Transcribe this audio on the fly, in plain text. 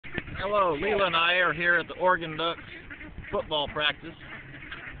Hello, Leela and I are here at the Oregon Ducks football practice.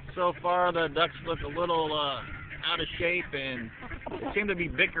 So far, the Ducks look a little out of shape and seem to be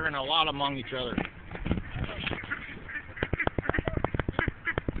bickering a lot among each other.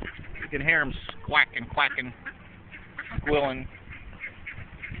 You can hear them quacking, squilling.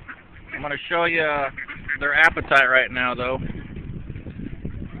 I'm going to show you their appetite right now, though.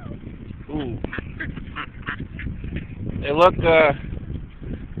 Ooh. They look,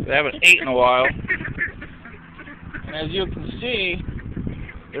 they haven't eaten in a while. And as you can see,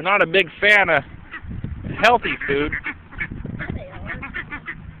 they're not a big fan of healthy food.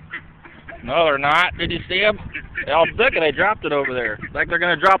 No, they're not. Did you see them? They all took it. They dropped it over there. Like they're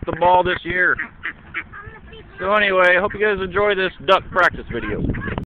going to drop the ball this year. So anyway, I hope you guys enjoy this duck practice video.